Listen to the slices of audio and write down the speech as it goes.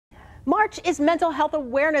March is Mental Health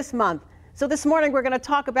Awareness Month. So this morning we're going to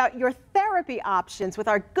talk about your therapy options with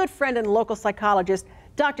our good friend and local psychologist,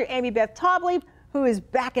 Dr. Beth Taublieb, who is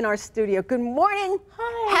back in our studio. Good morning.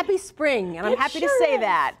 Hi. Happy spring, and I'm happy to say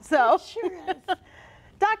that. So, it sure is.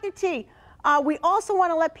 Dr. T, we also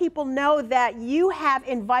want to let people know that you have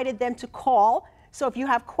invited them to call. So if you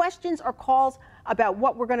have questions or calls about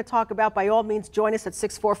what we're going to talk about, by all means, join us at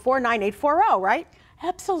 644-9840, right?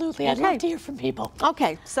 Absolutely. I'd love to hear from people.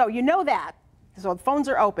 Okay, so you know that. So the phones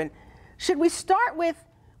are open. Should we start with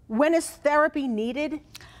when is therapy needed?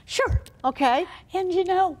 Sure. Okay. And you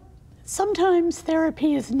know, sometimes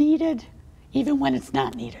therapy is needed even when it's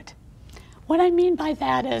not needed. What I mean by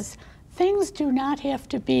that is things do not have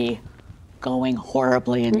to be going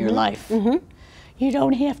horribly in your life. You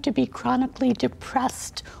don't have to be chronically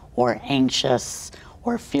depressed or anxious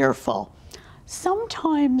or fearful.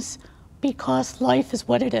 Sometimes, because life is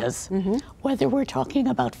what it is, whether we're talking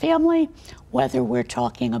about family, whether we're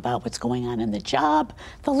talking about what's going on in the job,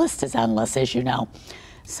 the list is endless, as you know.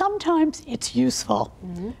 Sometimes it's useful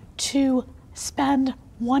to spend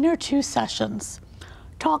 1 or 2 sessions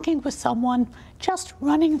talking with someone, just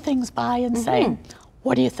running things by and saying,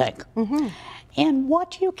 what do you think? And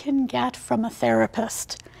what you can get from a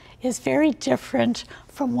therapist is very different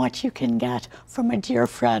from what you can get from a dear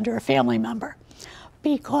friend or a family member,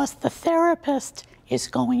 because the therapist is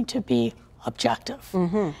going to be objective.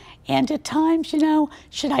 And at times, you know,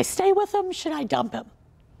 should I stay with him? Should I dump him?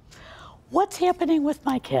 What's happening with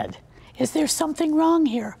my kid? Is there something wrong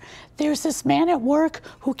here? There's this man at work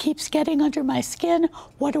who keeps getting under my skin.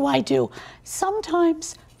 What do I do?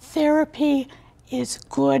 Sometimes therapy is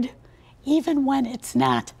good even when it's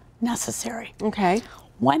not necessary. Okay.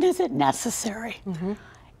 When is it necessary?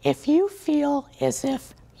 If you feel as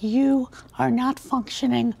if you are not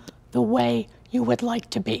functioning the way you would like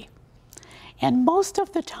to be. And most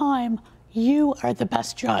of the time, you are the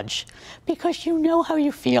best judge because you know how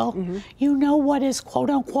you feel. You know what is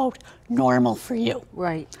quote unquote normal for you.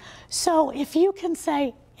 Right. So if you can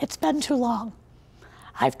say, it's been too long.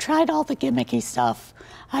 I've tried all the gimmicky stuff.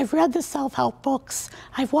 I've read the self-help books.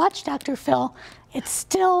 I've watched Dr. Phil. It's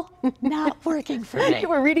still not working for me. You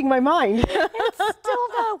were reading my mind. It's still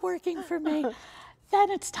not working for me.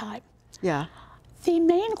 Then it's time. Yeah. The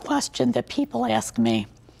main question that people ask me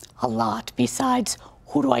a lot, besides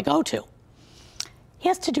who do I go to,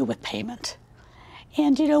 has to do with payment.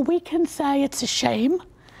 And you know, we can say it's a shame,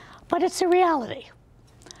 but it's a reality.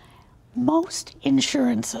 Most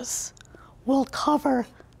insurances will cover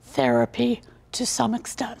therapy to some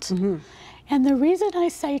extent. And the reason I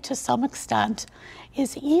say to some extent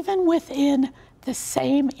is even within the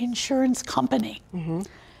same insurance company,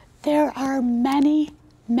 there are many,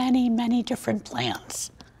 many, many different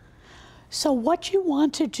plans. So what you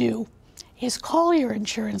want to do is call your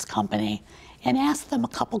insurance company and ask them a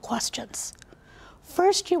couple questions.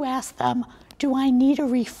 First, you ask them, do I need a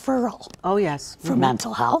referral for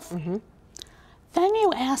mental health? Then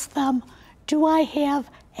you ask them, do I have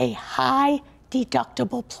a high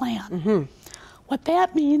deductible plan? What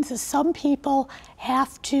that means is some people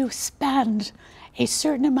have to spend a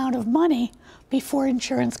certain amount of money before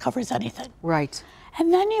insurance covers anything. Right.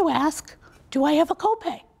 And then you ask, do I have a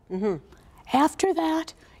copay? After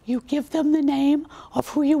that, you give them the name of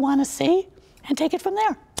who you want to see and take it from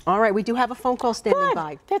there. All right, we do have a phone call standing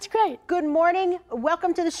by. That's great. Good morning.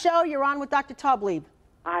 Welcome to the show. You're on with Dr. Taublieb.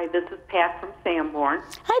 Hi, this is Pat from Sanborn.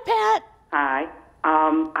 Hi, Pat. Hi.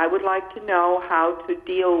 I would like to know how to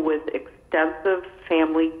deal with extensive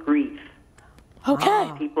family grief.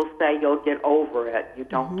 Okay. People say you'll get over it. You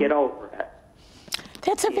don't get over it.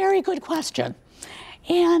 That's a very good question.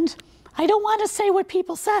 And I don't want to say what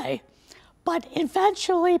people say, but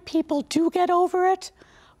eventually people do get over it.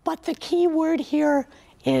 But the key word here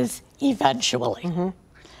is eventually.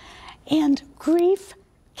 And grief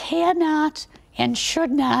cannot and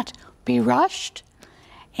should not be rushed,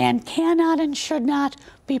 and cannot and should not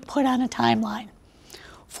be put on a timeline.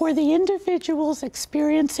 For the individuals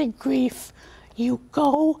experiencing grief, you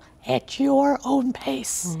go at your own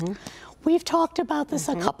pace. We've talked about this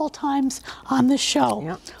a couple times on the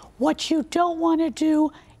show. What you don't want to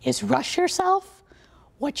do is rush yourself.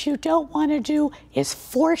 What you don't want to do is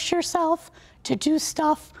force yourself to do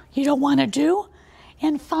stuff you don't want to do.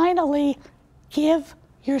 And finally, give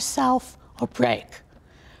yourself a break.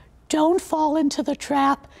 Don't fall into the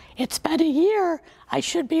trap. It's been a year. I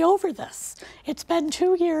should be over this. It's been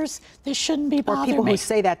 2 years. This shouldn't be bothering me. Or people who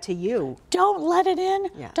say that to you. Don't let it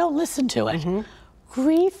in. Don't listen to it.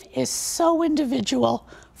 Grief is so individual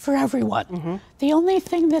for everyone. The only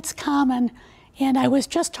thing that's common, and I was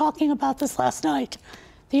just talking about this last night,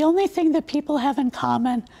 the only thing that people have in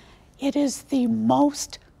common it is the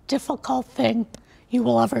most difficult thing you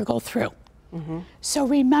will ever go through. So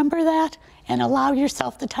remember that and allow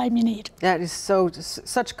yourself the time you need. That is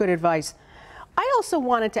such good advice. I also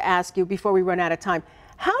wanted to ask you, before we run out of time,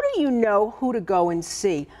 how do you know who to go and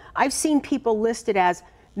see? I've seen people listed as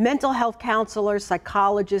mental health counselors,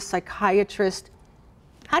 psychologists, psychiatrists.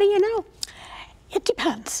 How do you know? It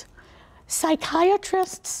depends.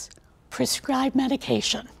 Psychiatrists prescribe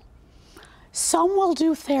medication. Some will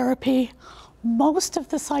do therapy. Most of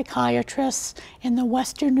the psychiatrists in the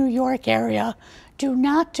Western New York area do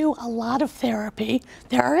not do a lot of therapy.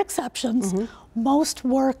 There are exceptions. Most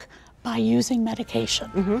work by using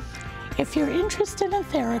medication. If you're interested in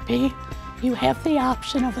therapy, you have the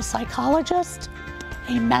option of a psychologist,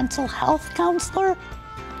 a mental health counselor,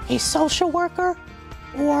 a social worker,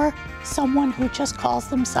 or someone who just calls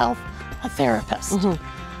themselves a therapist.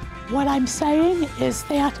 What I'm saying is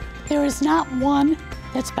that there is not one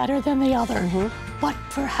that's better than the other. But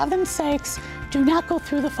for heaven's sakes, do not go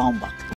through the phone book.